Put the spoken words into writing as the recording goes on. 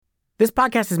This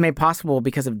podcast is made possible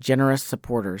because of generous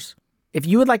supporters. If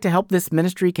you would like to help this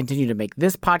ministry continue to make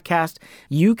this podcast,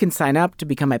 you can sign up to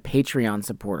become a Patreon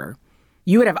supporter.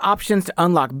 You would have options to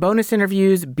unlock bonus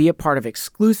interviews, be a part of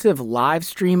exclusive live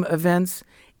stream events,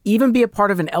 even be a part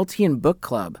of an LTN book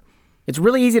club. It's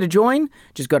really easy to join.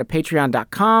 Just go to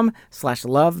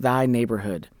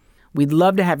patreon.com/lovethyneighborhood. We'd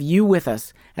love to have you with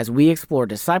us as we explore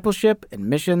discipleship and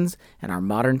missions in our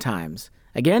modern times.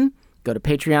 Again, go to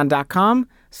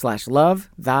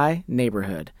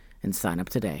patreon.com/lovethyneighborhood and sign up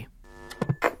today.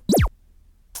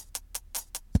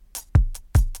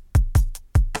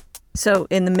 So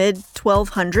in the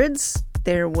mid-1200s,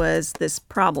 there was this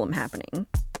problem happening.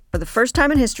 For the first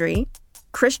time in history,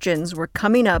 Christians were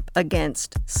coming up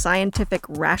against scientific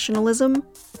rationalism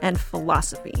and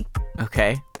philosophy.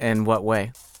 Okay, in what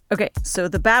way? Okay, so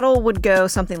the battle would go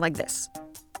something like this.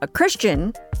 A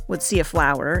Christian would see a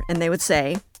flower and they would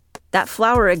say, that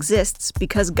flower exists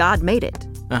because God made it.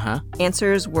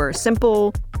 Answers were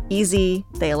simple, easy,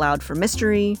 they allowed for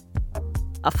mystery.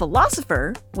 A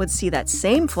philosopher would see that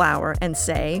same flower and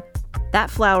say, that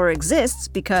flower exists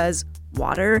because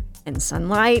water and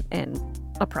sunlight and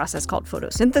a process called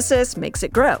photosynthesis makes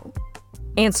it grow.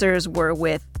 Answers were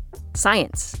with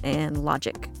science and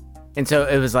logic. And so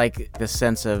it was like the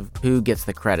sense of who gets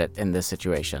the credit in this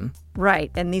situation.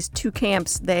 Right, and these two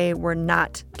camps, they were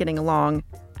not getting along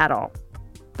at all.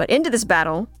 But into this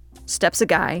battle steps a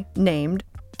guy named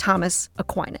Thomas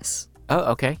Aquinas.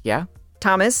 Oh, okay, yeah.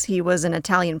 Thomas, he was an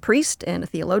Italian priest and a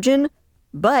theologian,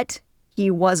 but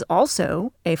he was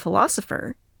also a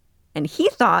philosopher. And he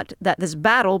thought that this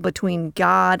battle between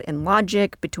God and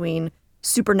logic, between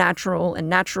supernatural and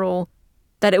natural,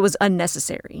 that it was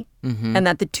unnecessary and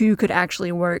that the two could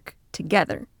actually work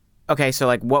together. Okay, so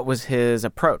like what was his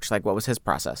approach? Like what was his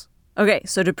process? Okay,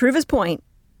 so to prove his point,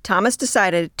 Thomas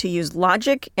decided to use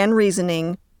logic and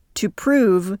reasoning to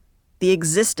prove the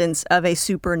existence of a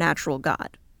supernatural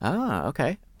God. Ah,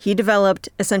 okay. He developed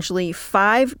essentially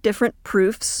 5 different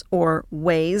proofs, or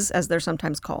ways, as they're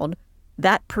sometimes called,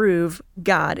 that prove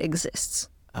God exists.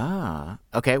 Ah,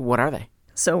 okay. What are they?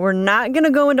 So we're not going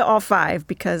to go into all 5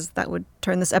 because that would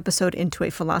turn this episode into a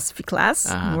philosophy class.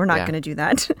 We're not going to do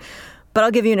that. But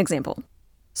I'll give you an example.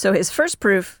 So his first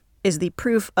proof is the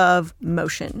proof of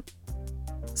motion.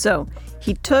 So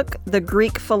he took the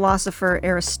Greek philosopher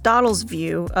Aristotle's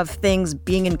view of things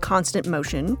being in constant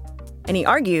motion, and he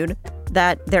argued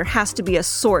that there has to be a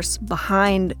source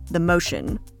behind the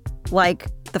motion, like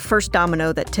the first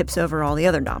domino that tips over all the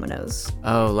other dominoes.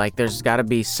 Oh, like there's got to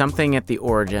be something at the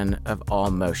origin of all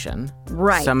motion.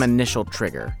 Right. Some initial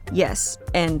trigger. Yes,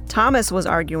 and Thomas was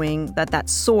arguing that that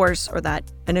source or that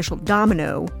initial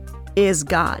domino is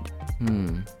God.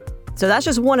 So that's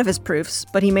just one of his proofs,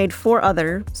 but he made 4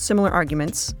 other similar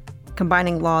arguments,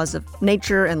 combining laws of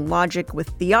nature and logic with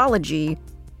theology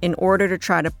in order to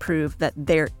try to prove that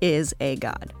there is a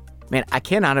God. Man, I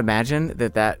cannot imagine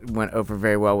that went over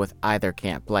very well with either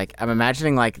camp. Like, I'm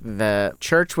imagining, like, the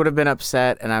church would have been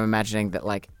upset, and I'm imagining that,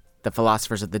 like, the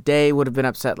philosophers of the day would have been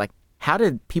upset. Like, how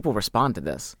did people respond to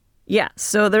this? Yeah,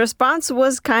 so the response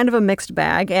was kind of a mixed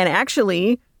bag, and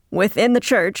actually, within the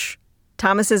church,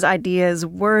 Thomas's ideas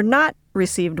were not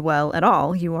received well at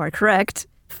all. You are correct.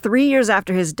 3 years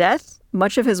after his death,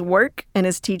 much of his work and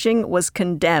his teaching was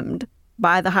condemned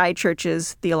by the High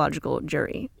Church's theological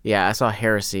jury. Yeah, I saw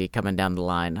heresy coming down the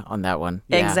line on that one.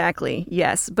 Yeah. Exactly,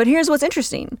 yes. But here's what's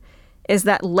interesting, is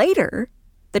that later,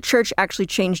 the church actually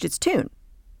changed its tune.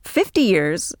 50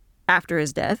 years after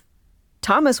his death,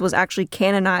 Thomas was actually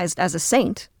canonized as a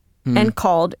saint and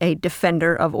called a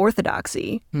defender of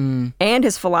orthodoxy. And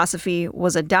his philosophy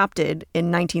was adopted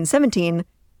in 1917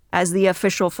 as the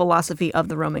official philosophy of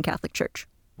the Roman Catholic Church.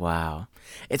 Wow.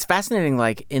 It's fascinating,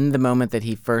 like, in the moment that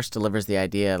he first delivers the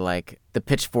idea, like, the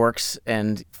pitchforks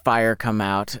and fire come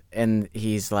out, and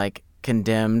he's, like,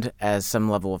 condemned as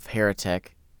some level of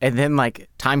heretic. And then, like,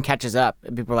 time catches up,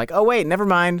 and people are like, oh, wait, never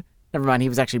mind, he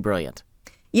was actually brilliant.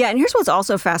 Yeah, and here's what's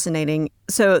also fascinating.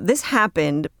 So this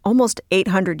happened almost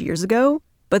 800 years ago,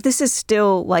 but this is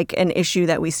still, like, an issue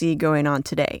that we see going on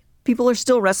today. People are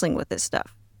still wrestling with this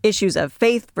stuff. Issues of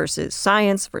faith versus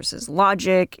science versus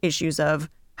logic, issues of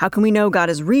how can we know God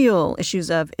is real? Issues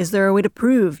of, is there a way to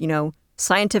prove,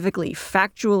 scientifically,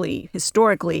 factually,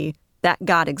 historically, that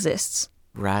God exists?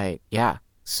 Right, yeah.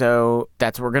 So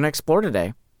that's what we're going to explore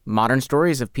today. Modern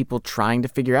stories of people trying to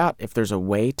figure out if there's a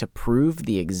way to prove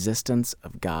the existence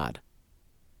of God.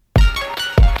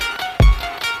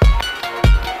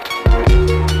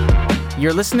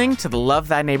 You're listening to the Love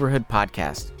Thy Neighborhood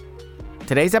podcast.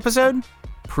 Today's episode,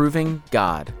 Proving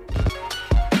God.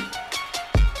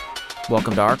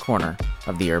 Welcome to our corner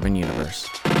of the urban universe.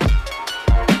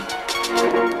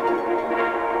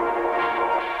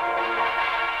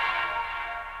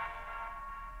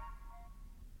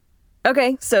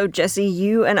 Okay, so Jesse,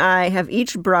 you and I have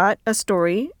each brought a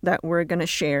story that we're going to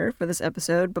share for this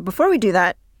episode. But before we do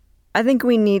that, I think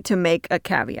we need to make a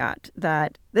caveat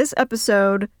that this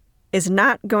episode is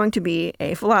not going to be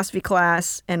a philosophy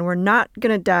class, and we're not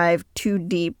going to dive too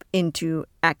deep into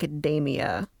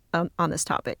academia on this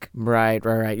topic. Right.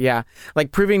 Yeah.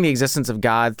 Like proving the existence of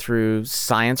God through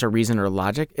science or reason or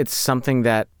logic, it's something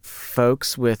that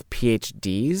folks with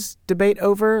PhDs debate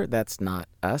over. That's not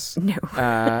us.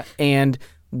 No. And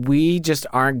we just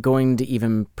aren't going to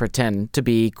even pretend to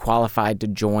be qualified to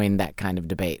join that kind of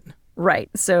debate. Right.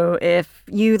 So if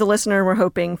you, the listener, were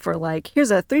hoping for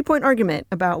here's a 3-point argument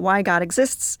about why God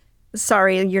exists,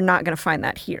 sorry, you're not going to find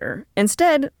that here.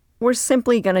 Instead, we're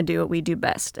simply going to do what we do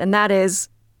best, and that is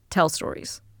tell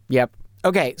stories. Yep.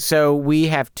 Okay, so we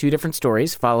have 2 different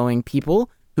stories following people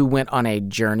who went on a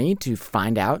journey to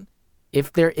find out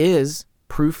if there is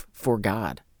proof for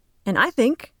God. And I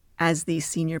think, as the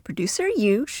senior producer,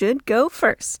 you should go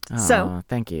first. So,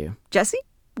 thank you. Jesse,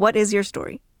 what is your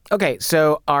story? Okay,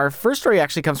 so our first story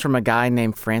actually comes from a guy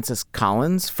named Francis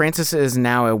Collins. Francis is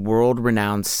now a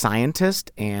world-renowned scientist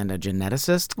and a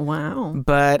geneticist. Wow.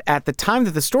 But at the time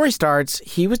that the story starts,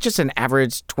 he was just an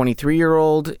average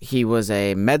 23-year-old. He was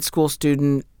a med school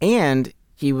student, and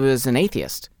he was an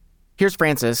atheist. Here's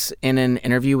Francis in an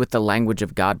interview with the Language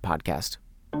of God podcast.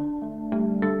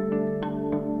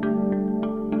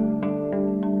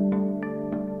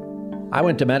 I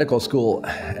went to medical school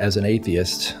as an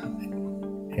atheist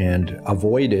and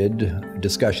avoided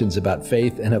discussions about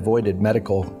faith and avoided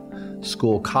medical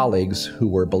school colleagues who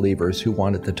were believers who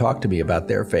wanted to talk to me about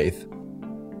their faith.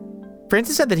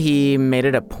 Francis said that he made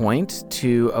it a point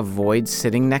to avoid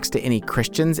sitting next to any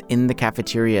Christians in the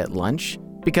cafeteria at lunch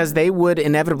because they would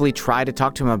inevitably try to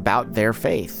talk to him about their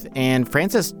faith. And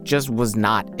Francis just was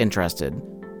not interested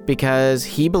because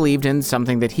he believed in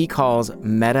something that he calls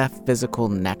metaphysical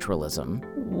naturalism.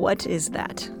 What is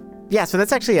that? Yeah, so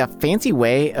that's actually a fancy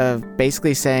way of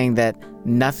basically saying that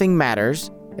nothing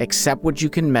matters except what you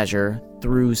can measure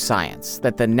through science,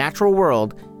 that the natural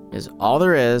world is all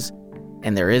there is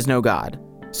and there is no God.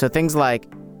 So things like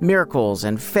miracles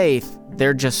and faith,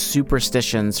 they're just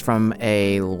superstitions from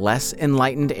a less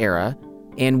enlightened era,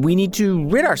 and we need to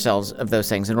rid ourselves of those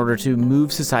things in order to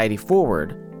move society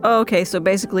forward. Okay, so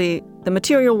basically the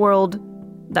material world,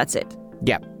 that's it.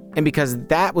 Yep, and because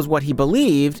that was what he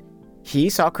believed,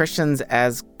 he saw Christians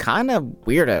as kind of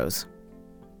weirdos.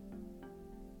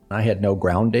 I had no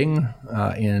grounding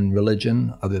in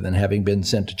religion other than having been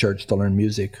sent to church to learn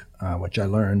music, which I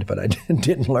learned, but I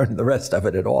didn't learn the rest of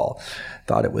it at all.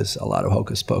 Thought it was a lot of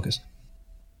hocus pocus.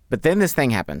 But then this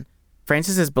thing happened.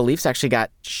 Francis's beliefs actually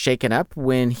got shaken up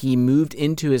when he moved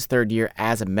into his 3rd year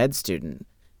as a med student,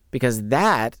 because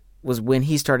that was when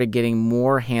he started getting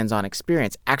more hands-on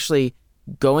experience, actually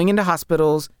going into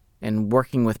hospitals and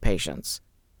working with patients.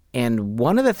 And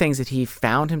one of the things that he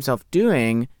found himself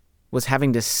doing was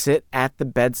having to sit at the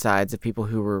bedsides of people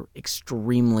who were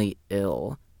extremely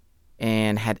ill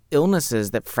and had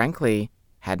illnesses that frankly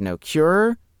had no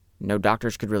cure. No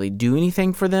doctors could really do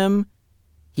anything for them.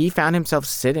 He found himself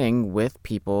sitting with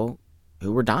people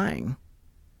who were dying.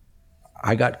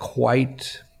 I got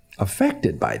quite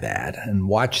affected by that and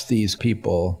watched these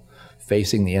people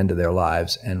facing the end of their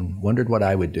lives and wondered what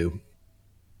I would do.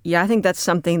 Yeah, I think that's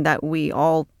something that we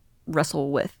all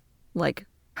wrestle with. Like,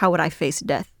 how would I face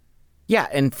death? Yeah,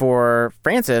 and for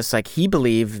Francis, he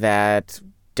believed that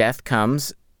death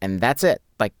comes and that's it.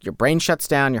 Like, your brain shuts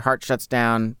down, your heart shuts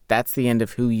down. That's the end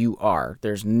of who you are.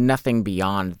 There's nothing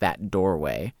beyond that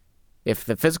doorway. If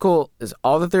the physical is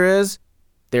all that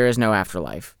there is no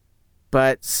afterlife.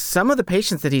 But some of the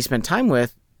patients that he spent time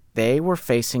with, they were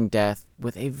facing death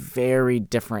with a very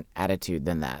different attitude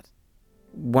than that.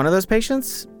 One of those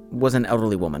patients was an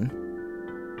elderly woman.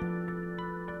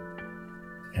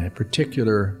 And a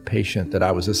particular patient that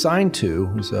I was assigned to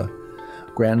was a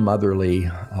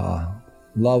grandmotherly,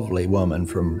 lovely woman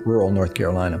from rural North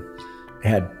Carolina.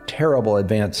 Had terrible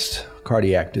advanced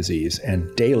cardiac disease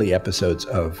and daily episodes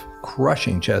of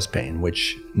crushing chest pain,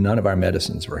 which none of our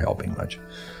medicines were helping much.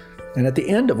 And at the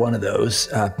end of one of those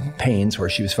pains where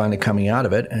she was finally coming out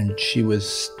of it, and she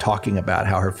was talking about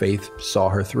how her faith saw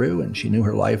her through and she knew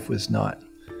her life was not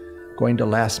going to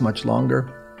last much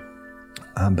longer,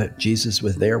 but Jesus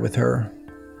was there with her.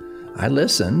 I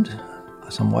listened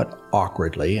somewhat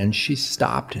awkwardly, and she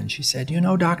stopped and she said, "You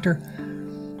know, doctor,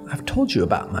 I've told you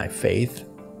about my faith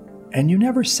and you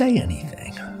never say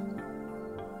anything.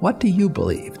 What do you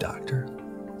believe, doctor?"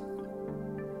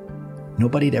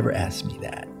 Nobody'd ever asked me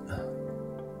that.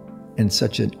 in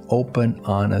such an open,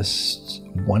 honest,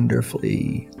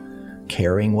 wonderfully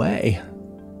caring way.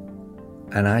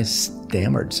 And I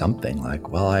stammered something like,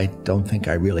 well, I don't think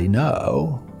I really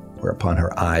know. Whereupon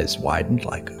her eyes widened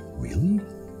like, really?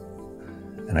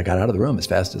 And I got out of the room as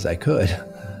fast as I could.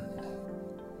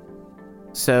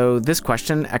 So this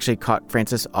question actually caught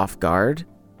Francis off guard.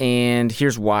 And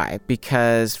here's why.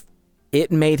 Because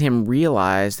it made him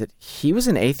realize that he was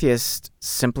an atheist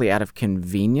simply out of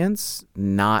convenience,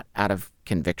 not out of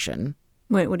conviction.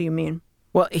 Wait, what do you mean?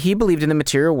 Well, he believed in the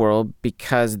material world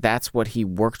because that's what he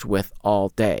worked with all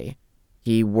day.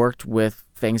 He worked with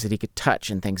things that he could touch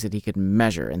and things that he could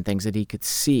measure and things that he could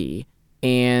see.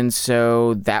 And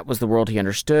so that was the world he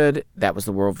understood. That was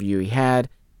the worldview he had.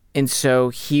 And so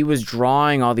he was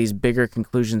drawing all these bigger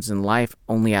conclusions in life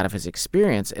only out of his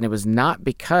experience. And it was not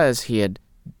because he had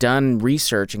done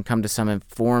research and come to some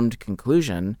informed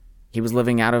conclusion. He was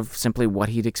living out of simply what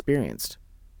he'd experienced.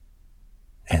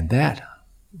 And that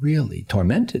really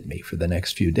tormented me for the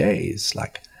next few days.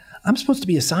 Like, I'm supposed to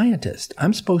be a scientist.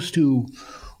 I'm supposed to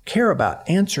care about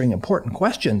answering important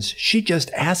questions. She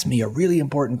just asked me a really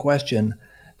important question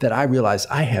that I realize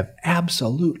I have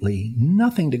absolutely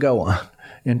nothing to go on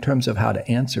in terms of how to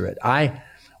answer it. I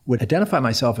would identify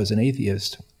myself as an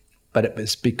atheist, but it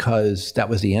was because that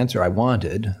was the answer I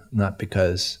wanted, not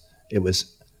because it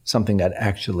was something that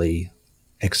actually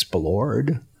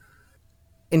explored.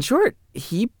 In short,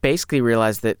 he basically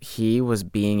realized that he was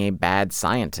being a bad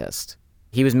scientist.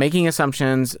 He was making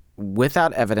assumptions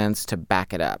without evidence to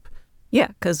back it up. Yeah,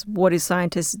 because what do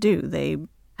scientists do? They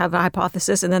have a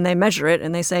hypothesis and then they measure it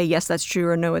and they say, yes, that's true,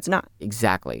 or no, it's not.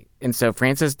 Exactly. And so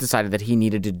Francis decided that he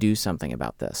needed to do something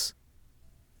about this.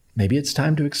 Maybe it's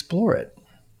time to explore it.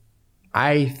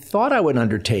 I thought I would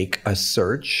undertake a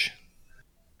search.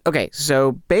 Okay,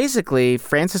 so basically,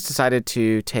 Francis decided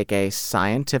to take a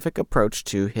scientific approach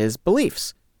to his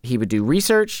beliefs. He would do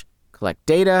research, collect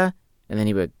data, and then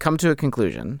he would come to a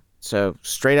conclusion. So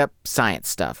straight up science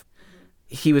stuff.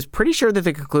 He was pretty sure that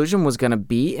the conclusion was going to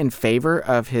be in favor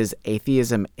of his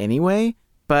atheism anyway,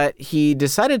 but he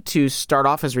decided to start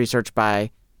off his research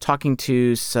by talking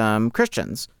to some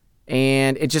Christians.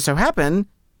 And it just so happened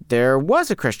there was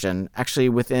a Christian actually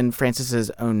within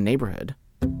Francis's own neighborhood.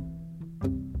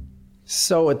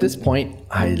 So at this point,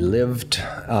 I lived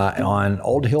on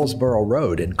Old Hillsborough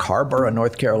Road in Carrboro,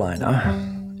 North Carolina.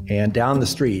 And down the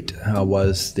street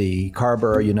was the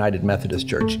Carrboro United Methodist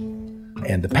Church.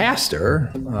 And the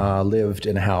pastor lived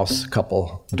in a house a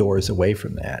couple doors away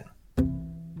from that.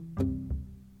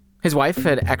 His wife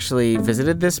had actually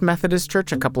visited this Methodist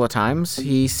church a couple of times.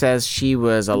 He says she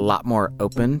was a lot more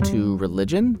open to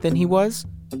religion than he was.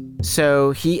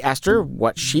 So he asked her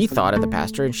what she thought of the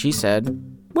pastor, and she said,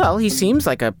 well, he seems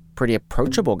like a pretty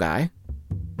approachable guy.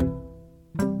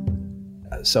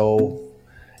 So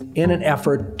in an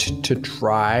effort to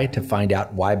try to find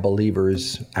out why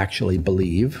believers actually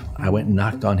believe, I went and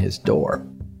knocked on his door.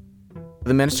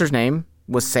 The minister's name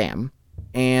was Sam.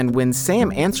 And when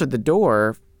Sam answered the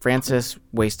door, Francis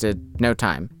wasted no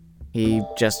time. He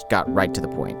just got right to the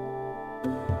point.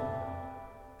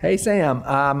 Hey, Sam,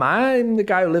 I'm the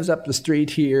guy who lives up the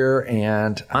street here,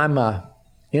 and I'm a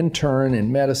intern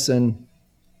in medicine,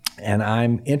 and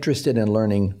I'm interested in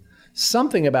learning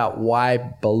something about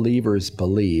why believers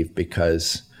believe,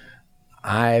 because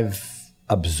I've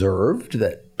observed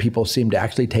that people seem to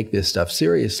actually take this stuff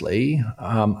seriously.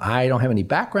 I don't have any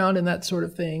background in that sort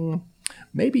of thing.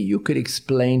 Maybe you could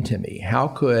explain to me, how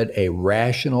could a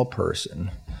rational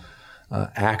person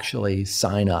actually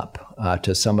sign up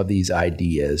to some of these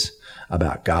ideas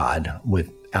about God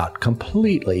without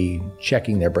completely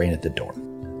checking their brain at the door?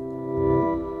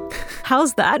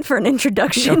 How's that for an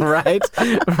introduction? Right.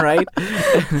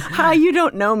 Hi, you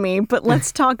don't know me, but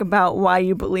let's talk about why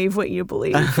you believe what you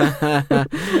believe.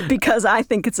 Because I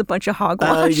think it's a bunch of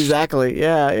hogwash. Exactly.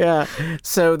 Yeah.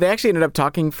 So they actually ended up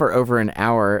talking for over an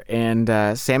hour, and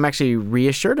Sam actually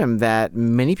reassured him that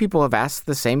many people have asked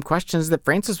the same questions that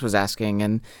Francis was asking,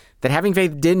 and that having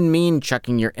faith didn't mean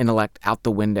chucking your intellect out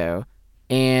the window.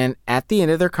 And at the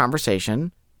end of their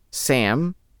conversation,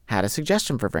 Sam had a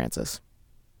suggestion for Francis.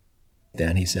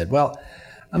 Then he said, well,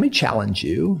 let me challenge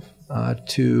you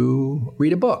to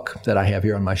read a book that I have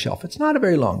here on my shelf. It's not a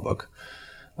very long book,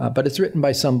 but it's written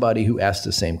by somebody who asked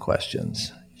the same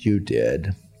questions you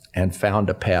did and found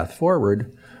a path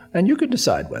forward, and you could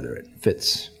decide whether it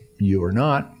fits you or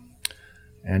not.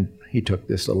 And he took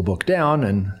this little book down,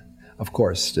 and of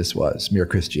course, this was Mere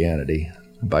Christianity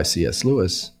by C.S.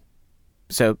 Lewis.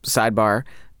 So, sidebar.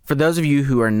 For those of you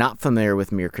who are not familiar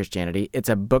with Mere Christianity, it's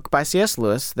a book by C.S.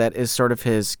 Lewis that is sort of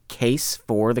his case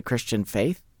for the Christian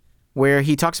faith. where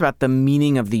he talks about the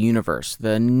meaning of the universe,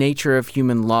 the nature of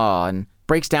human law, and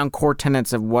breaks down core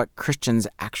tenets of what Christians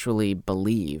actually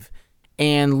believe.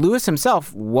 And Lewis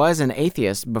himself was an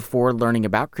atheist before learning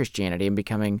about Christianity and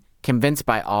becoming convinced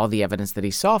by all the evidence that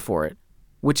he saw for it,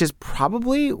 which is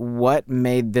probably what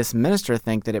made this minister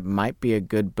think that it might be a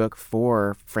good book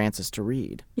for Francis to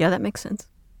read. Yeah, that makes sense.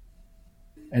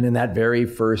 And in that very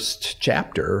first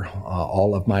chapter,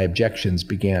 all of my objections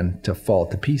began to fall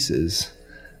to pieces.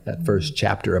 That first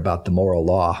chapter about the moral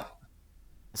law.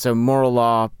 So moral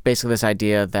law, basically this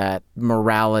idea that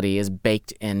morality is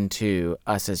baked into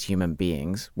us as human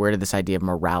beings. Where did this idea of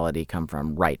morality come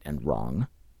from, right and wrong?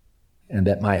 And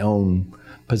that my own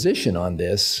position on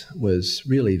this was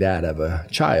really that of a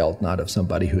child, not of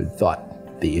somebody who had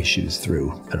thought the issues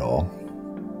through at all.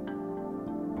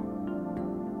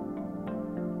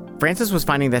 Francis was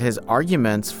finding that his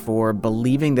arguments for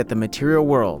believing that the material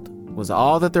world was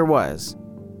all that there was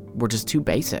were just too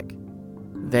basic.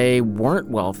 They weren't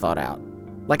well thought out.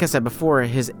 Like I said before,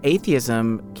 his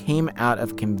atheism came out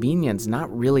of convenience,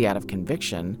 not really out of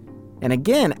conviction. And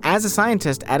again, as a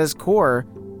scientist, at his core,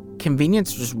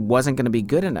 convenience just wasn't going to be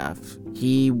good enough.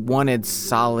 He wanted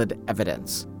solid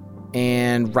evidence.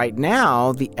 And right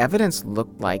now, the evidence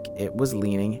looked like it was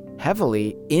leaning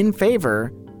heavily in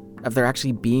favor of there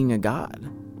actually being a God.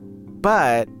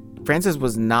 But Francis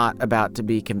was not about to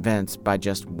be convinced by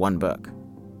just one book.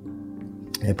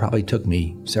 It probably took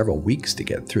me several weeks to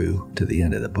get through to the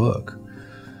end of the book,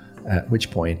 at which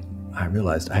point I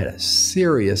realized I had a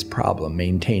serious problem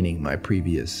maintaining my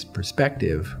previous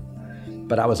perspective,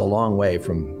 but I was a long way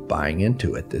from buying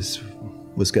into it. This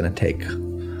was going to take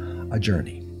a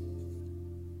journey.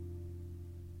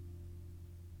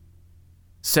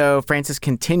 So Francis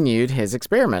continued his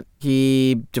experiment.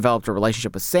 He developed a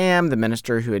relationship with Sam, the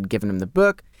minister who had given him the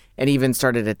book, and even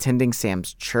started attending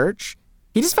Sam's church.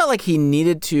 He just felt like he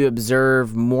needed to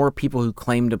observe more people who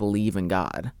claimed to believe in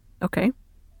God. Okay.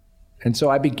 And so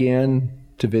I began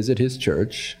to visit his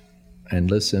church and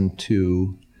listen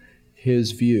to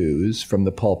his views from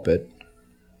the pulpit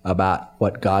about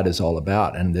what God is all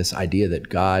about, and this idea that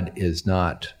God is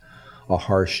not a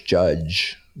harsh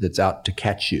judge that's out to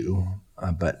catch you,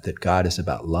 but that God is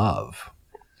about love.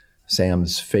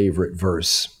 Sam's favorite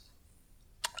verse,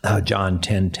 John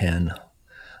 10:10.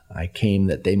 I came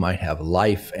that they might have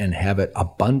life and have it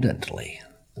abundantly.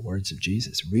 The words of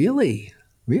Jesus. Really?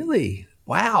 Really?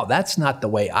 Wow, that's not the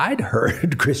way I'd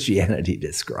heard Christianity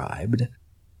described.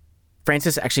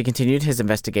 Francis actually continued his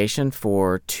investigation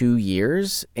for 2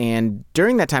 years, and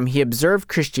during that time he observed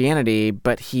Christianity,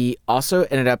 but he also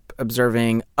ended up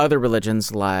observing other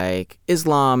religions like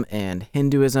Islam and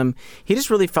Hinduism. He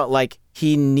just really felt like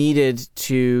he needed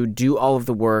to do all of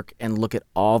the work and look at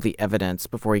all the evidence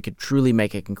before he could truly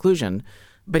make a conclusion.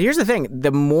 But here's the thing,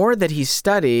 the more that he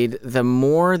studied, the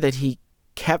more that he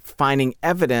kept finding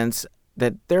evidence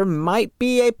that there might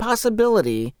be a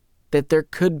possibility that there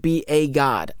could be a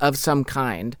God of some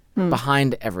kind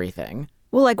behind everything.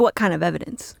 Well, like what kind of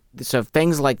evidence? So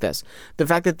things like this. The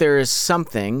fact that there is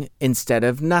something instead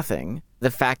of nothing.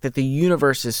 The fact that the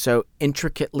universe is so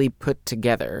intricately put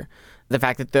together. The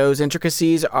fact that those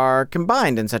intricacies are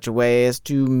combined in such a way as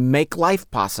to make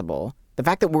life possible. The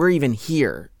fact that we're even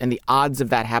here and the odds of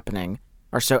that happening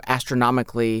are so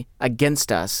astronomically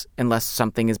against us unless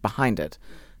something is behind it.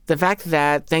 The fact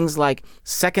that things like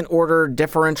second-order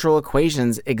differential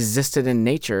equations existed in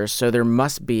nature, so there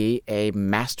must be a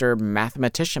master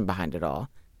mathematician behind it all.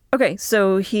 Okay,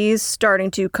 so he's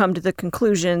starting to come to the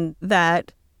conclusion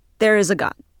that there is a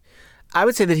God. I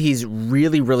would say that he's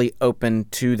really, really open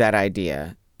to that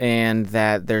idea, and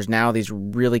that there's now these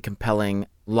really compelling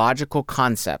logical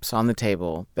concepts on the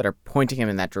table that are pointing him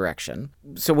in that direction.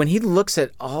 So when he looks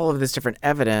at all of this different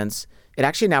evidence, it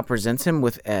actually now presents him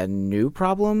with a new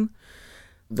problem.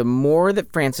 The more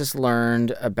that Francis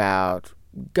learned about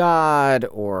God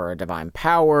or a divine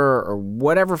power or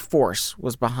whatever force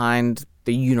was behind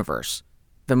the universe,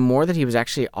 the more that he was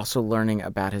actually also learning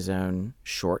about his own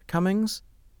shortcomings.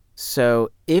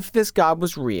 So if this God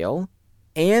was real,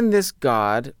 and this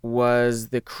God was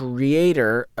the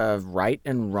creator of right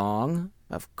and wrong,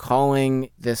 of calling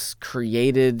this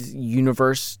created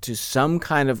universe to some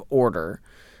kind of order,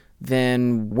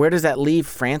 then where does that leave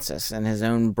Francis and his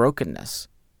own brokenness?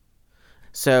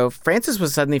 So Francis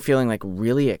was suddenly feeling like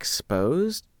really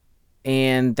exposed,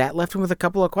 and that left him with a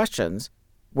couple of questions,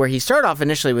 where he started off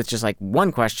initially with just like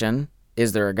one question,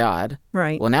 is there a God?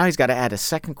 Right. Well, now he's got to add a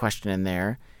second question in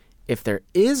there. If there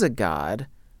is a God,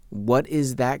 what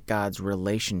is that God's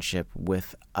relationship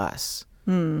with us?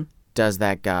 Does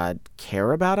that God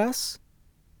care about us?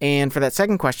 And for that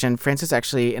second question, Francis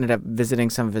actually ended up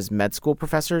visiting some of his med school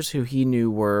professors who he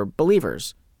knew were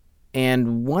believers.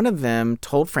 And one of them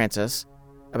told Francis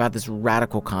about this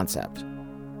radical concept.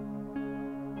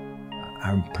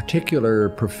 A particular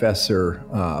professor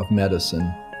of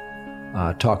medicine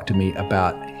talked to me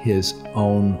about his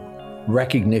own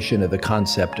recognition of the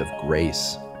concept of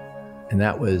grace. And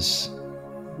that was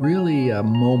really a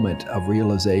moment of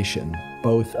realization,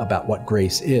 both about what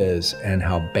grace is and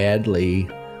how badly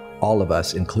all of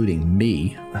us, including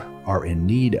me, are in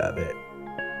need of it.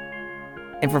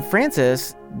 And for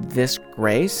Francis, this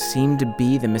grace seemed to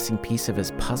be the missing piece of his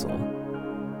puzzle.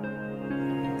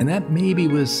 And that maybe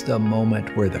was the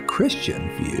moment where the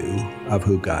Christian view of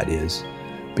who God is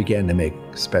began to make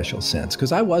special sense.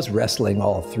 Because I was wrestling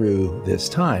all through this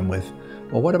time with,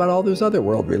 well, what about all those other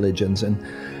world religions? And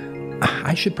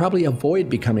I should probably avoid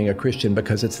becoming a Christian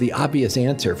because it's the obvious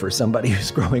answer for somebody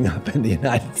who's growing up in the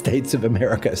United States of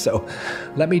America. So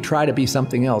let me try to be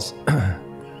something else.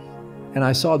 And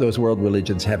I saw those world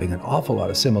religions having an awful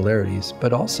lot of similarities,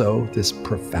 but also this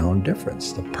profound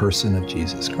difference, the person of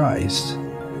Jesus Christ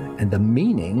and the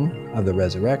meaning of the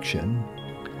resurrection,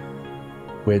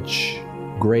 which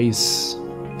grace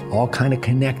all kind of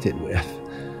connected with,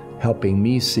 helping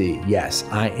me see, yes,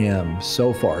 I am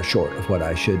so far short of what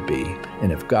I should be.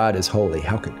 And if God is holy,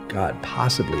 how could God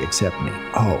possibly accept me?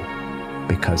 Oh,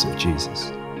 because of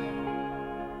Jesus.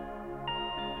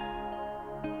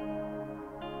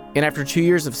 And after 2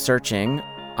 years of searching,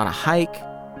 on a hike,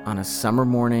 on a summer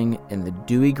morning in the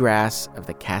dewy grass of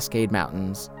the Cascade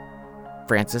Mountains,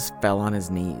 Francis fell on his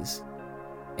knees.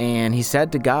 And he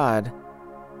said to God,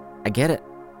 I get it.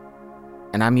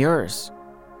 And I'm yours.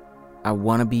 I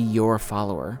want to be your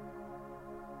follower.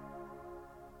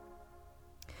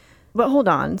 But hold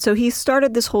on. So he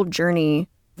started this whole journey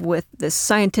with this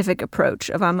scientific approach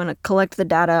of I'm going to collect the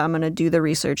data, I'm going to do the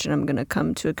research, and I'm going to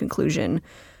come to a conclusion.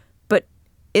 But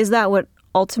is that what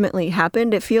ultimately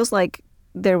happened? It feels like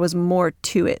there was more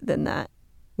to it than that.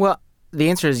 Well, the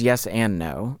answer is yes and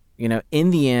no. You know, in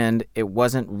the end, it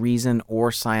wasn't reason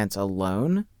or science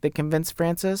alone that convinced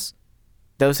Francis.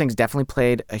 Those things definitely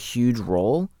played a huge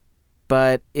role,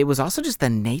 but it was also just the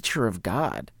nature of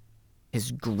God.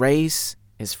 His grace,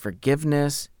 his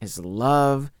forgiveness, his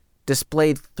love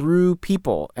displayed through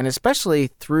people, and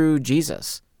especially through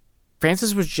Jesus.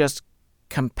 Francis was just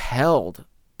compelled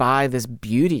by this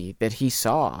beauty that he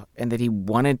saw and that he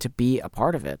wanted to be a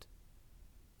part of it.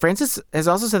 Francis has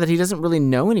also said that he doesn't really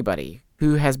know anybody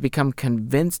who has become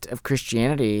convinced of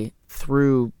Christianity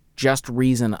through just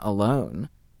reason alone.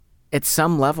 At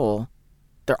some level,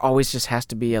 there always just has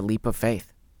to be a leap of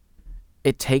faith.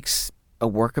 It takes a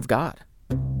work of God.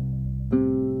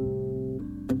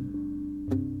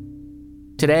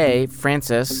 Today,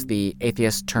 Francis, the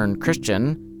atheist turned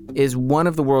Christian, is one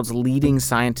of the world's leading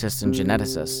scientists and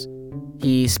geneticists.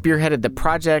 He spearheaded the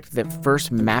project that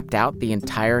first mapped out the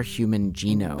entire human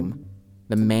genome.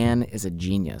 The man is a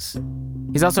genius.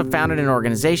 He's also founded an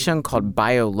organization called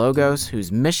BioLogos,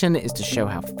 whose mission is to show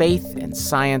how faith and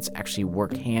science actually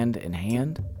work hand in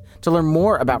hand. To learn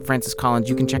more about Francis Collins,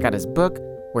 you can check out his book,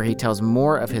 where he tells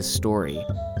more of his story.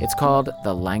 It's called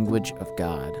The Language of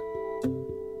God.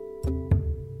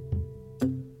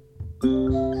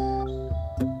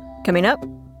 Coming up,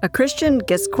 a Christian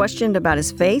gets questioned about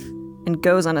his faith and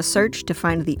goes on a search to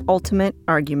find the ultimate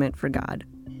argument for God.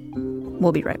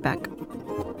 We'll be right back.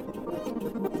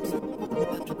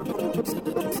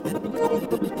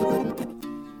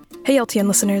 Hey LTN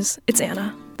listeners, it's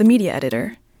Anna, the media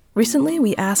editor. Recently,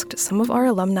 we asked some of our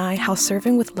alumni how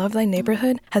serving with Love Thy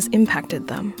Neighborhood has impacted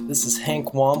them. This is Hank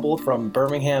Womble from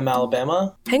Birmingham,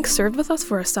 Alabama. Hank served with us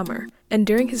for a summer, and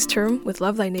during his term with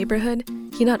Love Thy Neighborhood,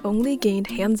 he not only gained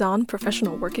hands-on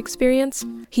professional work experience,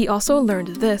 he also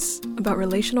learned this about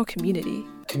relational community.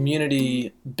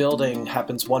 Community building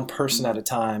happens one person at a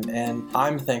time, and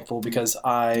I'm thankful because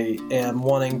I am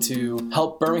wanting to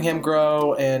help Birmingham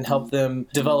grow and help them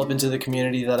develop into the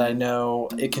community that I know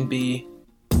it can be.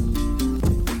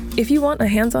 If you want a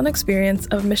hands-on experience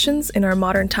of missions in our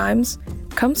modern times,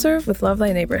 come serve with Love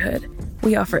Thy Neighborhood.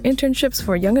 We offer internships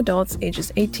for young adults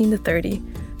ages 18 to 30.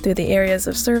 Through the areas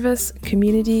of service,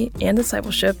 community, and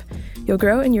discipleship, you'll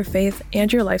grow in your faith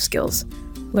and your life skills.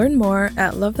 Learn more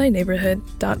at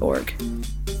lovethyneighborhood.org.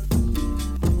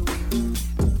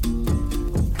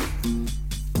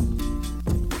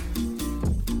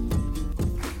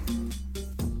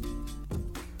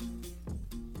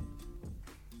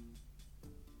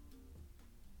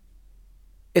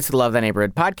 It's the Love Thy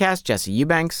Neighborhood podcast. Jesse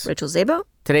Eubanks. Rachel Zabo.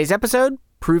 Today's episode,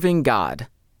 Proving God.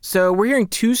 So we're hearing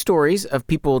two stories of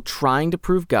people trying to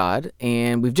prove God,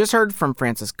 and we've just heard from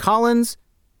Francis Collins,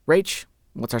 Rach,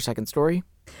 what's our second story?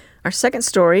 Our second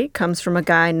story comes from a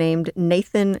guy named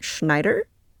Nathan Schneider.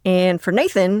 And for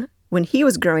Nathan, when he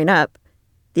was growing up,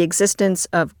 the existence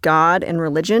of God and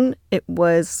religion, it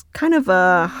was kind of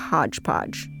a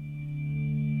hodgepodge.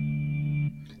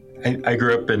 I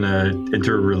grew up in an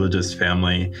interreligious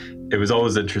family. It was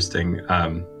always interesting.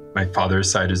 My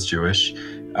father's side is Jewish.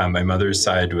 My mother's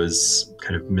side was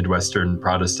kind of Midwestern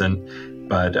Protestant.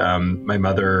 But my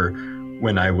mother,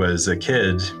 when I was a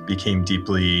kid, became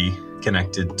deeply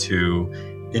connected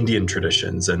to Indian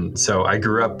traditions. And so I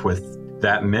grew up with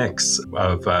that mix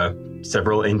of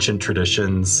several ancient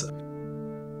traditions.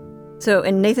 So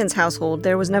in Nathan's household,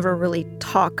 there was never really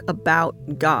talk about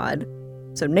God.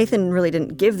 So Nathan really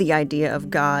didn't give the idea of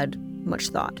God much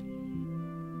thought.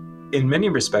 In many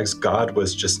respects, God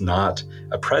was just not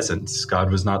a presence.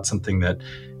 God was not something that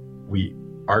we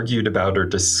argued about or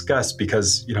discussed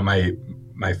because,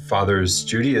 my father's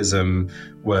Judaism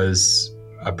was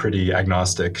a pretty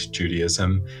agnostic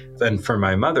Judaism. And for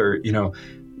my mother,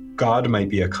 God might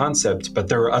be a concept, but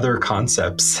there are other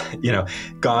concepts.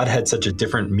 God had such a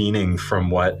different meaning from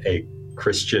what a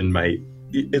Christian might,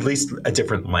 at least a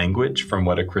different language from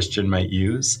what a Christian might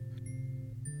use.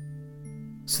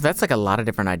 So that's like a lot of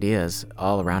different ideas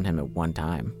all around him at one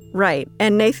time. Right.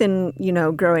 And Nathan,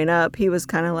 growing up, he was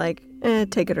kind of like,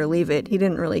 take it or leave it. He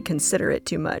didn't really consider it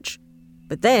too much.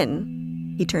 But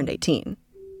then he turned 18 and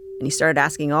he started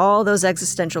asking all those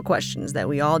existential questions that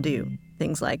we all do.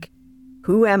 Things like,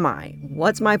 who am I?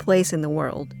 What's my place in the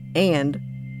world? And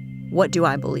what do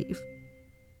I believe?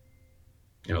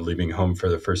 Leaving home for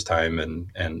the first time and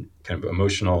kind of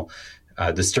emotional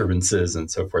disturbances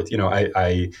and so forth.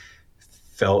 I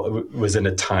was in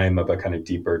a time of a kind of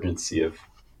deep urgency of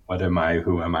what am I,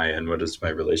 who am I, and what is my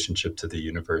relationship to the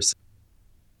universe?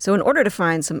 So in order to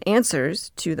find some answers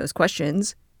to those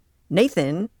questions,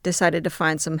 Nathan decided to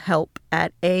find some help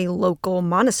at a local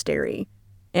monastery.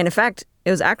 And in fact,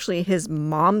 it was actually his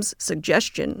mom's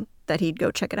suggestion that he'd go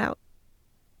check it out.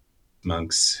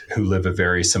 Monks who live a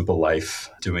very simple life,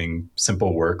 doing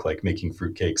simple work like making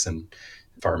fruitcakes and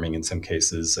farming in some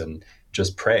cases, and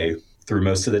just pray through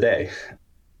most of the day.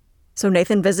 So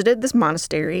Nathan visited this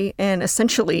monastery and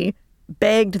essentially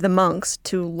begged the monks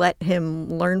to let him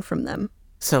learn from them.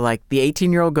 So like the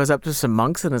 18-year-old goes up to some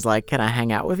monks and is like, can I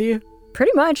hang out with you?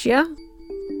 Pretty much, yeah.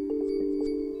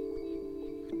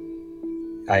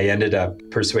 I ended up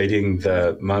persuading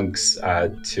the monks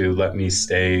to let me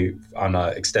stay on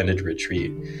an extended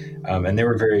retreat. And they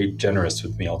were very generous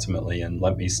with me ultimately and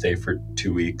let me stay for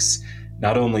 2 weeks,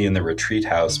 not only in the retreat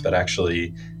house, but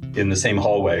actually in the same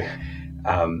hallway,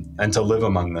 and to live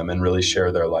among them and really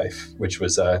share their life, which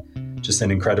was just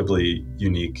an incredibly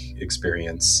unique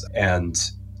experience and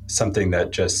something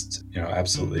that just,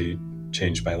 absolutely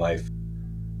changed my life.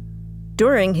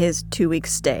 During his 2-week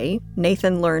stay,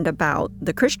 Nathan learned about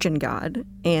the Christian God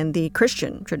and the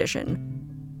Christian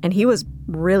tradition, and he was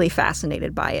really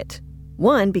fascinated by it.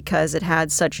 One, because it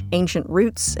had such ancient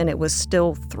roots and it was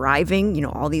still thriving,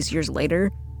 all these years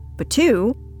later. But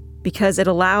two, because it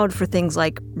allowed for things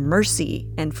like mercy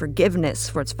and forgiveness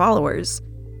for its followers,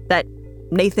 that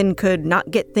Nathan could not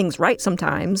get things right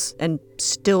sometimes and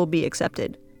still be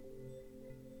accepted.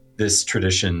 This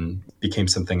tradition became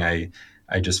something I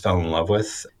just fell in love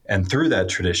with. And through that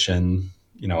tradition,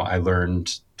 I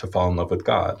learned to fall in love with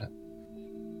God.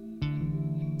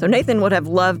 So Nathan would have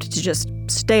loved to just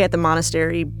stay at the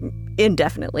monastery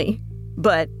indefinitely,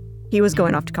 but he was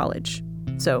going off to college.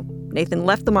 So Nathan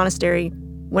left the monastery,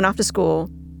 went off to school.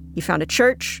 He found a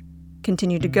church,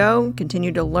 continued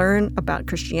to learn about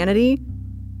Christianity.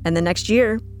 And the next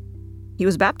year, he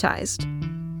was baptized.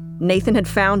 Nathan had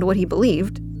found what he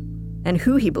believed and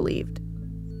who he believed.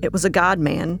 It was a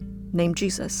God-man named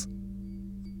Jesus.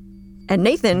 And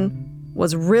Nathan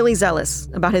was really zealous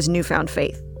about his newfound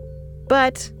faith.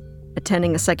 But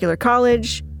attending a secular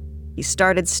college, he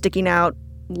started sticking out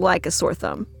like a sore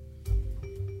thumb.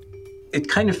 It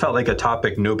kind of felt like a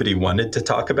topic nobody wanted to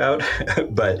talk about,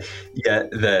 but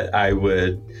yet that I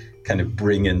would kind of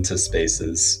bring into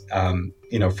spaces.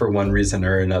 For one reason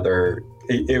or another,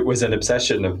 it was an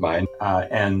obsession of mine,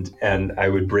 and I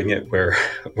would bring it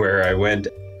where I went.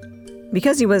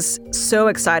 Because he was so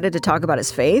excited to talk about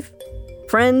his faith,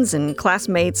 friends and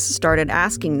classmates started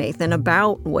asking Nathan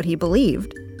about what he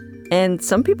believed. And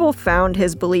some people found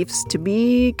his beliefs to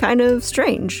be kind of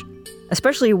strange,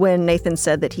 especially when Nathan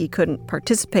said that he couldn't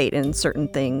participate in certain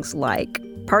things like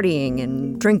partying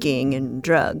and drinking and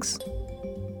drugs.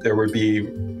 There would be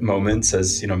moments,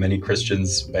 as many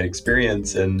Christians might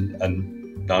experience, in a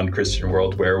non-Christian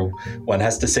world where one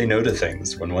has to say no to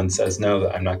things. When one says, no,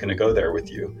 I'm not going to go there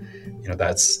with you,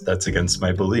 that's against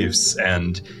my beliefs.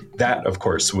 And that, of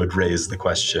course, would raise the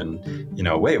question,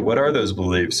 wait, what are those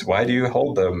beliefs? Why do you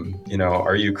hold them?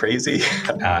 Are you crazy?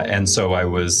 And so I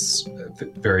was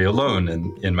very alone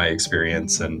in my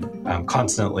experience, and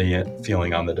constantly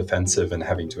feeling on the defensive and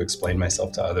having to explain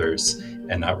myself to others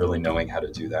and not really knowing how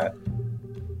to do that.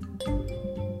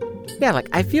 Yeah,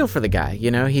 I feel for the guy.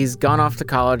 He's gone off to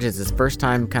college. It's his first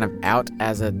time kind of out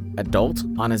as an adult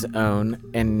on his own.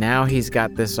 And now he's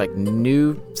got this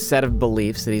new set of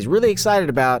beliefs that he's really excited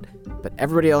about, but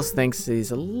everybody else thinks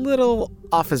he's a little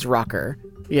off his rocker.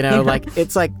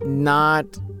 It's not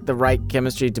the right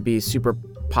chemistry to be super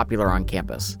popular on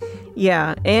campus.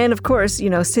 Yeah, and of course,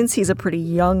 since he's a pretty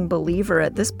young believer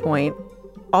at this point,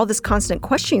 all this constant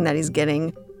questioning that he's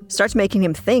getting starts making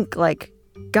him think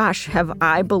gosh, have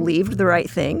I believed the right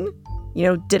thing?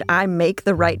 Did I make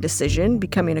the right decision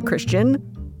becoming a Christian?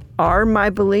 Are my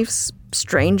beliefs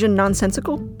strange and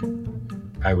nonsensical?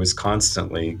 I was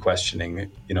constantly questioning,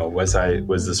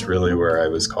 was this really where I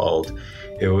was called?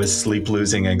 It was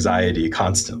sleep-losing anxiety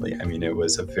constantly. It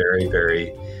was a very,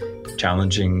 very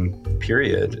challenging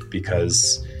period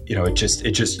because,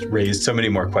 it just raised so many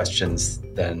more questions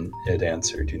than it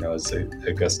answered. As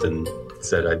Augustine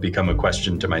said, I'd become a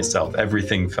question to myself.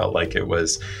 Everything felt like it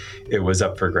was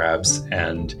up for grabs,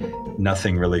 and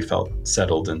nothing really felt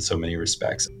settled in so many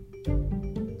respects.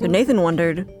 So Nathan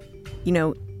wondered,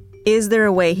 is there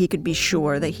a way he could be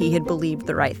sure that he had believed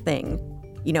the right thing?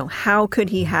 How could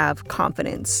he have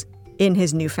confidence in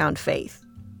his newfound faith?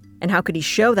 And how could he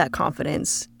show that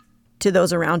confidence to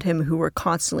those around him who were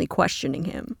constantly questioning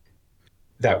him?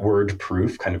 That word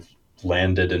proof kind of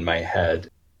landed in my head.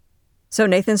 So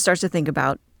Nathan starts to think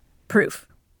about proof.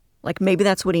 Maybe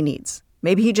that's what he needs.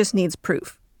 Maybe he just needs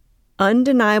proof.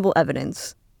 Undeniable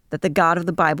evidence that the God of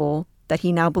the Bible that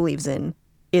he now believes in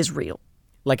is real.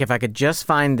 If I could just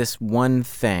find this one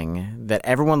thing that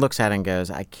everyone looks at and goes,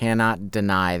 I cannot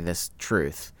deny this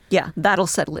truth. Yeah, that'll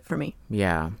settle it for me.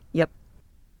 Yeah. Yep.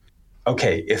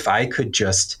 Okay, if I could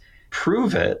just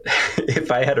prove it,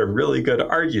 if I had a really good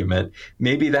argument,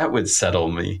 maybe that would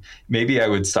settle me. Maybe I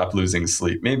would stop losing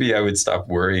sleep. Maybe I would stop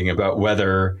worrying about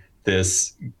whether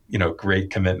this, great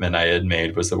commitment I had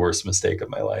made was the worst mistake of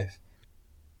my life.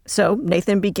 So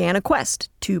Nathan began a quest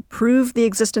to prove the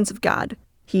existence of God.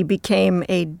 He became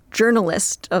a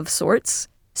journalist of sorts,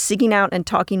 seeking out and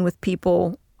talking with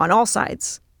people on all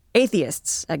sides: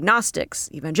 atheists, agnostics,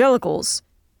 evangelicals.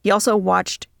 He also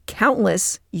watched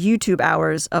countless YouTube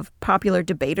hours of popular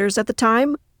debaters at the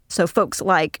time, so folks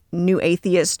like New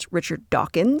Atheist Richard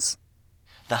Dawkins.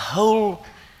 The whole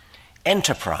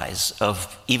enterprise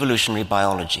of evolutionary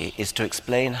biology is to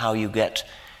explain how you get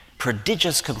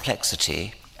prodigious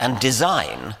complexity and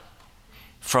design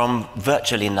from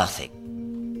virtually nothing.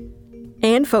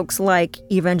 And folks like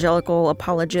evangelical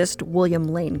apologist William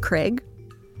Lane Craig.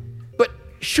 But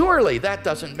surely that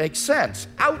doesn't make sense.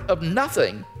 Out of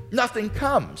nothing, nothing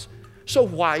comes. So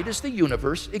why does the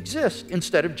universe exist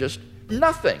instead of just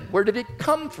nothing? Where did it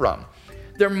come from?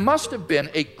 There must have been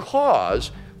a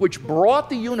cause which brought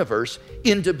the universe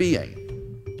into being.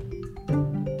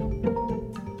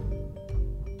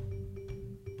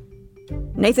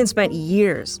 Nathan spent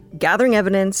years gathering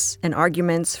evidence and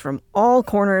arguments from all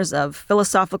corners of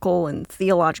philosophical and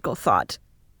theological thought,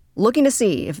 looking to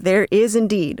see if there is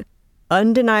indeed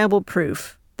undeniable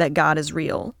proof that God is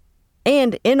real.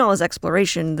 And in all his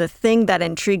exploration, the thing that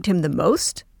intrigued him the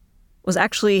most was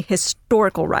actually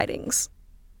historical writings,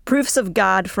 proofs of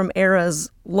God from eras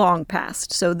long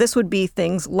past. So this would be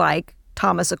things like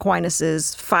Thomas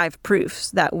Aquinas's 5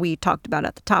 proofs that we talked about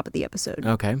at the top of the episode.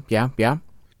 Okay, yeah.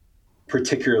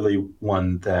 Particularly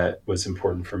one that was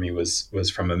important for me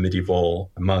was from a medieval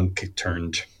monk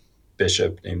turned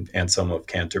bishop named Anselm of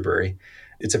Canterbury.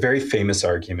 It's a very famous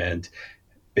argument.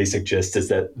 Basic gist is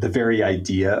that the very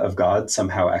idea of God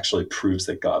somehow actually proves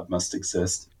that God must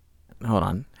exist. Hold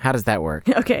on. How does that work?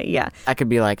 Okay, yeah. I could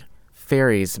be like,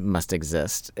 fairies must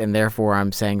exist, and therefore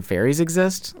I'm saying fairies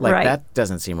exist? Right. That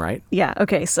doesn't seem right. Yeah,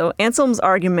 okay. So Anselm's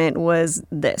argument was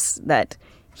this, that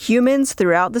humans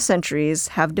throughout the centuries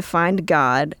have defined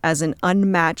God as an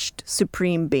unmatched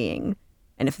supreme being.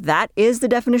 And if that is the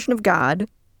definition of God,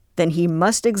 then he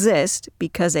must exist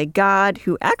because a God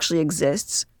who actually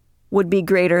exists would be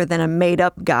greater than a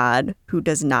made-up God who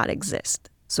does not exist.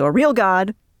 So a real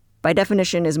God, by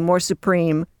definition, is more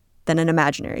supreme than an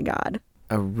imaginary God.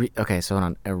 Okay, so hold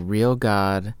on. A real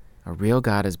God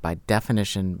is by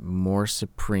definition more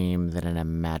supreme than an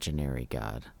imaginary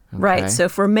God. Okay. Right, so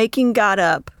if we're making God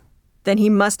up, then he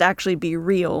must actually be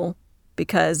real,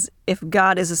 because if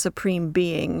God is a supreme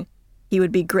being, he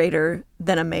would be greater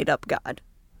than a made-up God.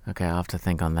 Okay, I'll have to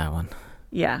think on that one.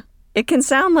 Yeah. It can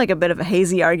sound like a bit of a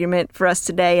hazy argument for us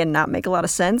today and not make a lot of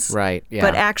sense. Right, yeah.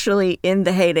 But actually, in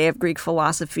the heyday of Greek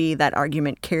philosophy, that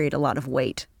argument carried a lot of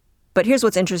weight. But here's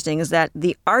what's interesting is that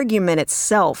the argument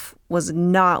itself was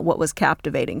not what was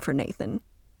captivating for Nathan.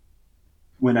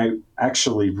 When I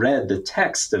actually read the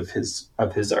text of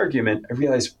his argument, I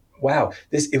realized, wow,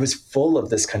 it was full of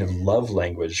this kind of love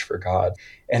language for God.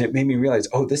 And it made me realize,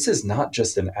 oh, this is not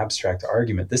just an abstract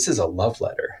argument. This is a love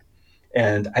letter.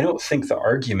 And I don't think the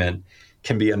argument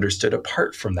can be understood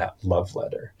apart from that love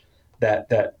letter.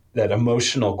 That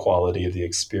emotional quality of the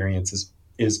experience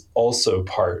is also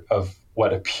part of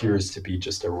what appears to be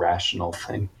just a rational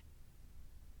thing.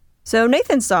 So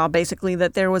Nathan saw basically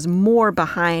that there was more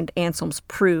behind Anselm's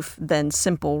proof than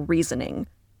simple reasoning,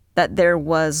 that there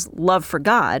was love for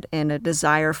God and a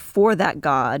desire for that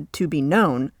God to be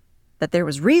known, that there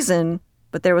was reason,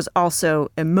 but there was also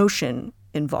emotion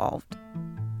involved.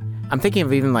 I'm thinking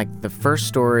of even like the first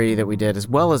story that we did as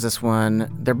well as this one.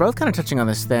 They're both kind of touching on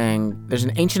this thing. There's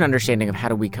an ancient understanding of how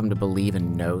do we come to believe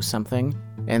and know something,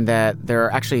 and that there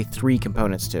are actually 3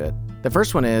 components to it. The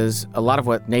first one is a lot of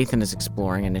what Nathan is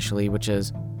exploring initially, which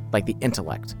is like the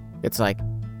intellect. It's like,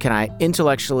 can I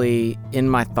intellectually, in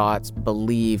my thoughts,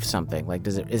 believe something? Like,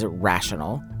 is it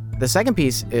rational? The second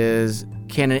piece is,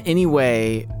 can in any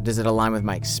way, does it align with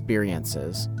my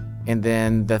experiences? And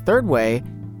then the third way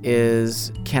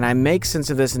is, can I make sense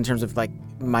of this in terms of like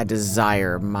my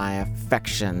desire, my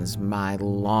affections, my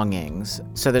longings?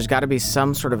 So there's got to be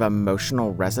some sort of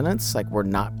emotional resonance, like we're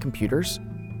not computers.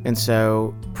 And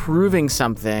so proving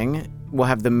something will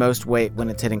have the most weight when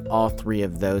it's hitting all 3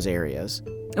 of those areas.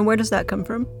 And where does that come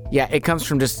from? Yeah, it comes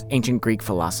from just ancient Greek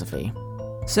philosophy.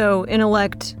 So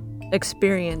intellect,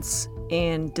 experience,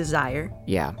 and desire.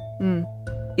 Yeah.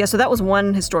 Yeah, so that was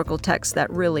one historical text that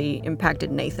really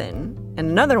impacted Nathan. And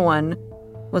another one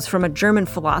was from a German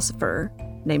philosopher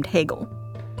named Hegel.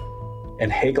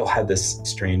 And Hegel had this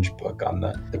strange book on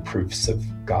the proofs of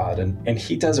God. And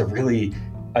he does a really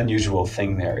unusual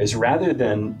thing there, is rather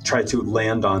than try to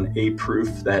land on a proof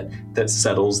that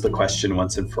settles the question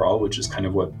once and for all, which is kind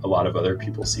of what a lot of other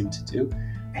people seem to do,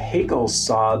 Hegel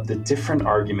saw the different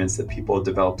arguments that people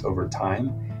developed over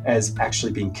time as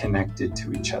actually being connected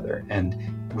to each other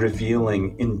and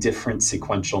revealing in different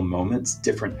sequential moments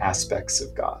different aspects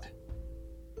of God.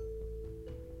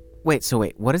 Wait,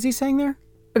 what is he saying there?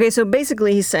 Okay, so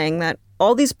basically he's saying that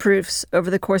all these proofs over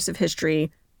the course of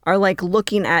history are like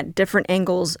looking at different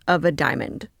angles of a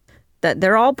diamond, that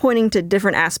they're all pointing to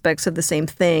different aspects of the same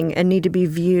thing and need to be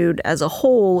viewed as a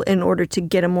whole in order to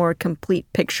get a more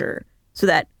complete picture, so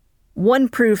that one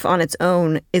proof on its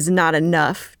own is not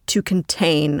enough to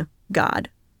contain God.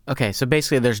 Okay, so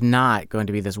basically there's not going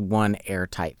to be this one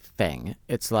airtight thing.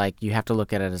 It's like you have to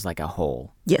look at it as like a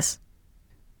whole. Yes.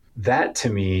 That to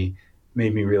me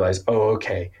made me realize, oh,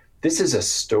 okay, this is a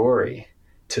story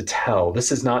to tell.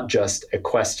 This is not just a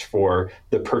quest for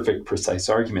the perfect, precise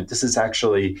argument. This is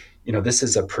actually, this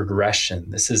is a progression.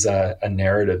 This is a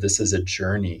narrative. This is a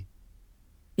journey.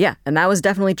 Yeah, and that was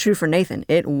definitely true for Nathan.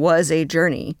 It was a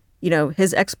journey.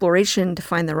 His exploration to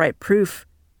find the right proof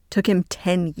took him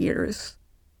 10 years.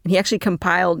 And he actually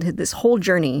compiled this whole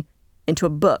journey into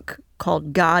a book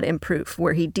called God and Proof,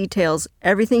 where he details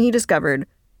everything he discovered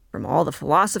from all the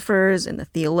philosophers and the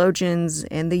theologians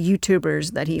and the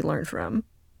YouTubers that he learned from.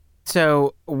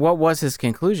 So what was his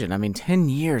conclusion? I mean, 10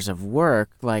 years of work,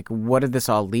 like what did this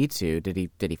all lead to? Did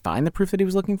he find the proof that he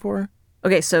was looking for?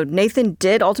 Okay, so Nathan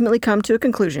did ultimately come to a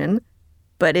conclusion,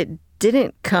 but it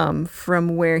didn't come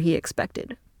from where he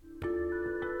expected.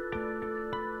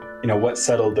 What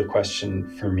settled the question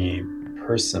for me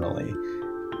personally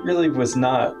really was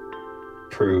not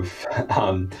proof.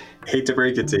 Hate to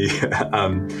break it to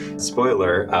you,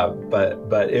 spoiler,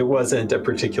 but it wasn't a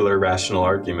particular rational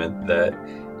argument that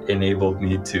enabled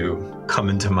me to come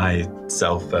into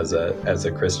myself as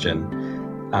a Christian.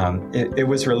 It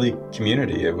was really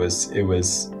community. It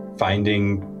was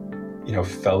finding,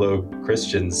 fellow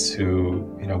Christians who,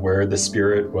 where the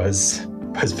Spirit was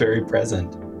very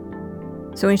present.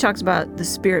 So when he talks about the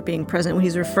Spirit being present, what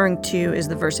he's referring to is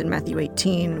the verse in Matthew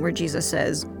 18 where Jesus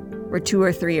says, "Where 2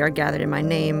 or 3 are gathered in my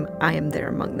name, I am there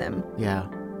among them." Yeah.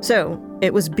 So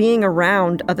it was being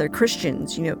around other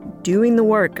Christians, doing the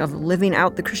work of living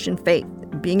out the Christian faith,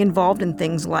 being involved in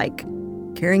things like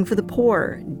caring for the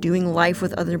poor, doing life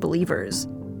with other believers.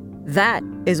 That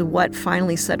is what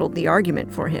finally settled the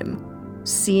argument for him,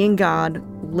 seeing God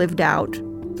lived out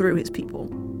through his people.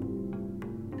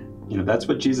 That's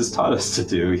what Jesus taught us to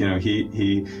do.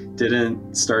 He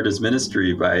didn't start his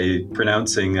ministry by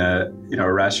pronouncing a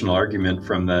rational argument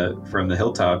from the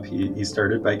hilltop. He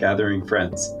started by gathering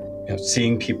friends,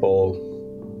 seeing people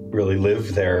really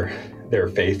live their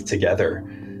faith together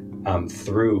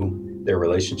through their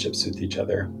relationships with each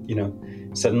other.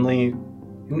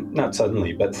 Not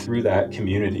suddenly, but through that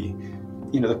community,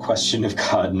 the question of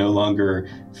God no longer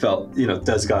felt,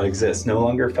 does God exist? No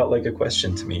longer felt like a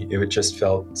question to me. It just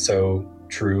felt so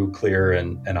true, clear,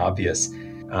 and obvious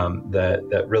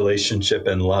that relationship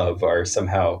and love are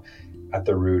somehow at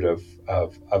the root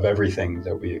of everything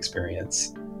that we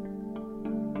experience.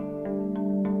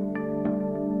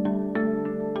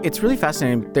 It's really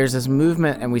fascinating. There's this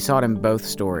movement, and we saw it in both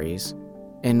stories,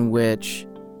 in which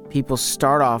people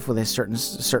start off with a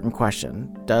certain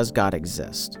question: does God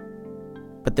exist?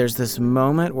 But there's this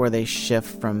moment where they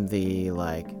shift from the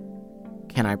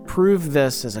can I prove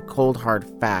this as a cold hard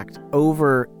fact,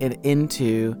 over and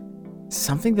into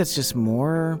something that's just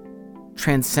more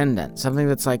transcendent, something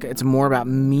that's it's more about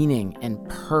meaning and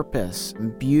purpose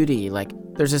and beauty.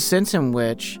 There's a sense in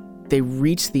which they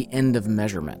reach the end of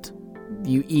measurement.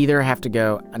 You either have to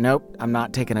go, nope, I'm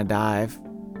not taking a dive,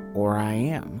 or I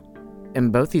am. In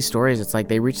both these stories, it's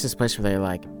they reach this place where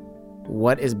they're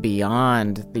what is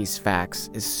beyond these facts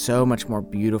is so much more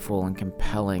beautiful and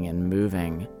compelling and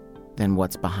moving than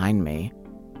what's behind me.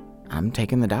 I'm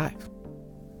taking the dive.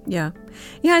 Yeah.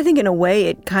 Yeah, I think in a way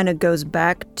it kind of goes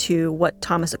back to what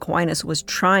Thomas Aquinas was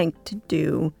trying to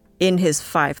do in his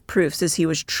 5 proofs, is he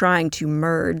was trying to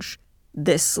merge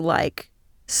this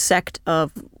sect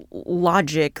of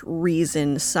logic,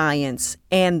 reason, science,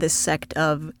 and this sect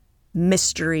of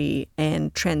mystery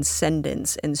and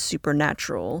transcendence and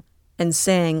supernatural, and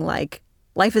saying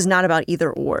life is not about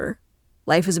either or.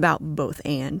 Life is about both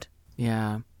and.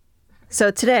 Yeah.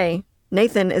 So today,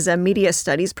 Nathan is a media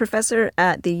studies professor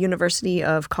at the University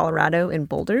of Colorado in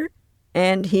Boulder,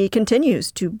 and he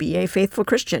continues to be a faithful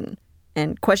Christian.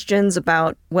 And questions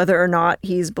about whether or not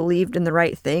he's believed in the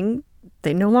right thing,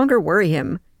 they no longer worry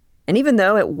him. And even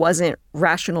though it wasn't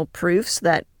rational proofs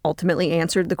that ultimately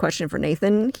answered the question for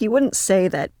Nathan, he wouldn't say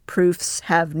that proofs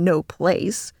have no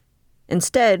place.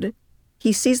 Instead,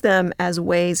 he sees them as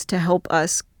ways to help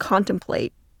us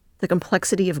contemplate the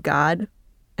complexity of God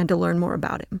and to learn more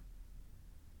about him.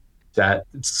 That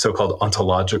so-called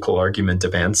ontological argument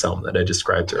of Anselm that I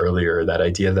described earlier, that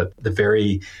idea that the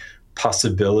very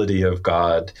possibility of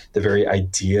God, the very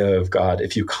idea of God,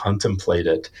 if you contemplate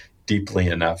it deeply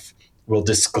enough, will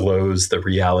disclose the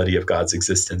reality of God's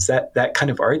existence. That kind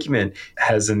of argument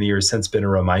has in the years since been a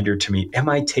reminder to me, am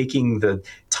I taking the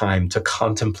time to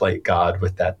contemplate God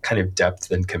with that kind of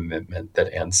depth and commitment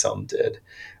that Anselm did?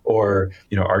 Or,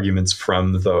 arguments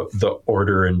from the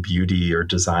order and beauty or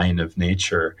design of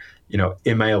nature.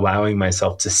 Am I allowing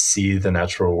myself to see the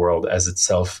natural world as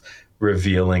itself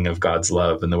revealing of God's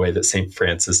love in the way that St.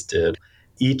 Francis did?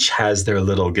 Each has their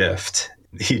little gift.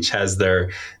 Each has their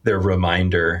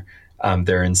reminder,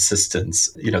 their insistence,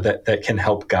 that can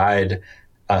help guide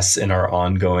us in our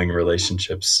ongoing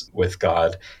relationships with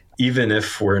God, even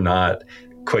if we're not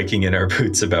quaking in our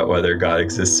boots about whether God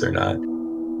exists or not.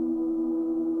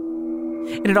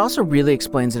 And it also really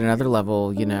explains at another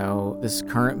level, this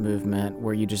current movement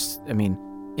where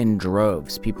in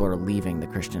droves, people are leaving the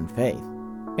Christian faith.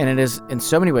 And it is, in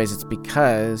so many ways, it's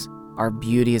because our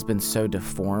beauty has been so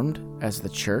deformed as the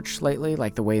church lately,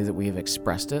 the way that we have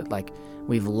expressed it.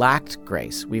 We've lacked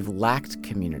grace, we've lacked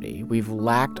community, we've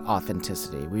lacked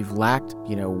authenticity, we've lacked,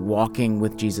 walking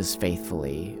with Jesus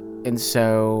faithfully. And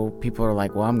so people are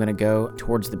well, I'm going to go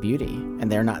towards the beauty. And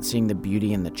they're not seeing the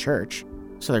beauty in the church,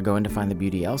 so they're going to find the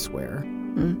beauty elsewhere.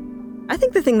 I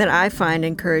think the thing that I find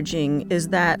encouraging is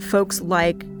that folks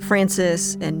like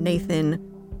Francis and Nathan,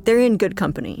 they're in good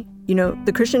company.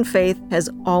 The Christian faith has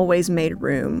always made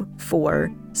room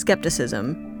for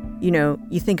skepticism.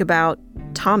 You think about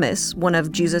Thomas, one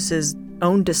of Jesus's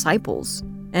own disciples.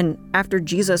 And after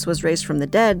Jesus was raised from the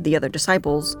dead, the other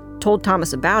disciples told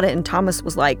Thomas about it. And Thomas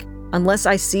was like, unless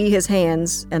I see his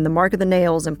hands and the mark of the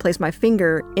nails and place my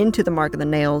finger into the mark of the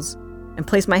nails and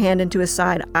place my hand into his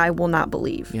side, I will not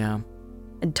believe. Yeah.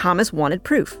 And Thomas wanted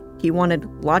proof. He wanted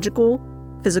logical,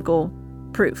 physical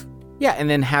proof. Yeah, and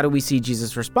then how do we see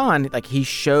Jesus respond? He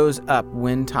shows up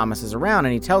when Thomas is around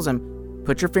and he tells him,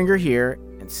 put your finger here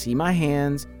and see my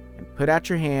hands and put out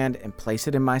your hand and place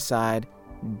it in my side.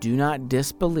 Do not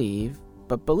disbelieve,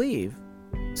 but believe.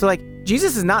 So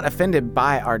Jesus is not offended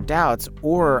by our doubts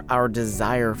or our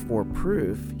desire for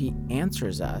proof. He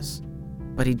answers us.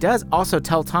 But he does also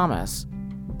tell Thomas,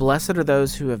 blessed are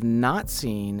those who have not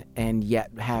seen and yet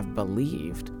have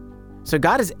believed. So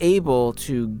God is able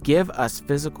to give us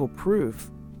physical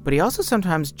proof, but he also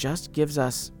sometimes just gives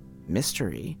us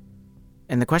mystery.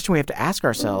 And the question we have to ask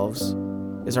ourselves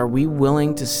is, are we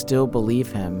willing to still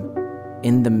believe him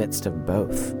in the midst of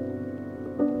both?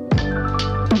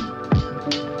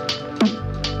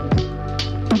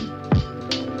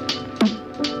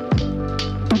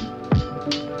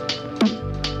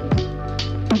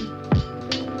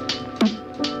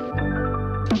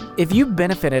 If you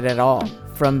benefited at all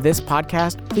from this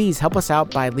podcast, please help us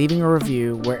out by leaving a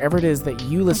review wherever it is that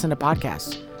you listen to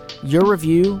podcasts. Your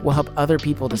review will help other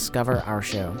people discover our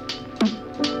show.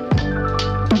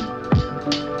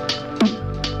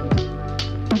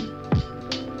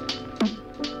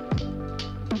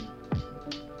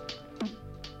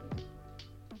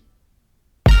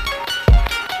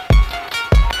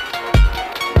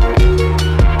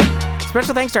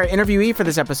 Special thanks to our interviewee for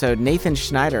this episode, Nathan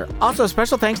Schneider. Also,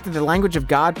 special thanks to the Language of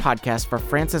God podcast for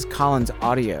Francis Collins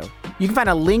audio. You can find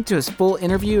a link to his full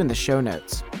interview in the show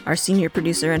notes. Our senior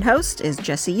producer and host is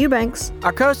Jesse Eubanks.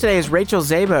 Our co-host today is Rachel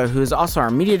Zabo, who is also our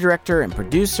media director and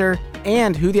producer,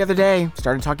 and who the other day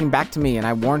started talking back to me, and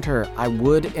I warned her I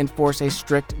would enforce a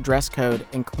strict dress code,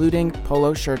 including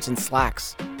polo shirts and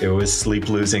slacks. It was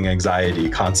sleep-losing anxiety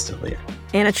constantly.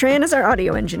 Anna Tran is our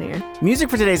audio engineer. Music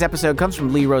for today's episode comes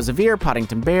from Lee Rosevere,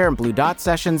 Poddington Bear, and Blue Dot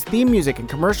Sessions. Theme music and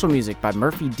commercial music by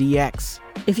Murphy DX.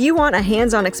 If you want a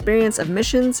hands-on experience of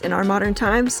missions in our modern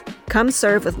times, come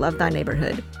serve with Love Thy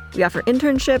Neighborhood. We offer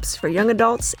internships for young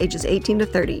adults ages 18 to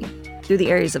 30. Through the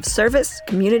areas of service,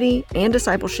 community, and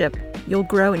discipleship, you'll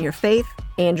grow in your faith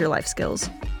and your life skills.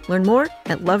 Learn more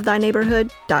at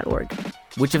lovethyneighborhood.org.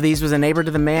 Which of these was a neighbor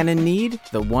to the man in need?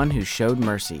 The one who showed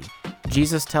mercy.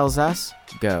 Jesus tells us,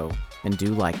 go and do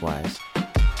likewise.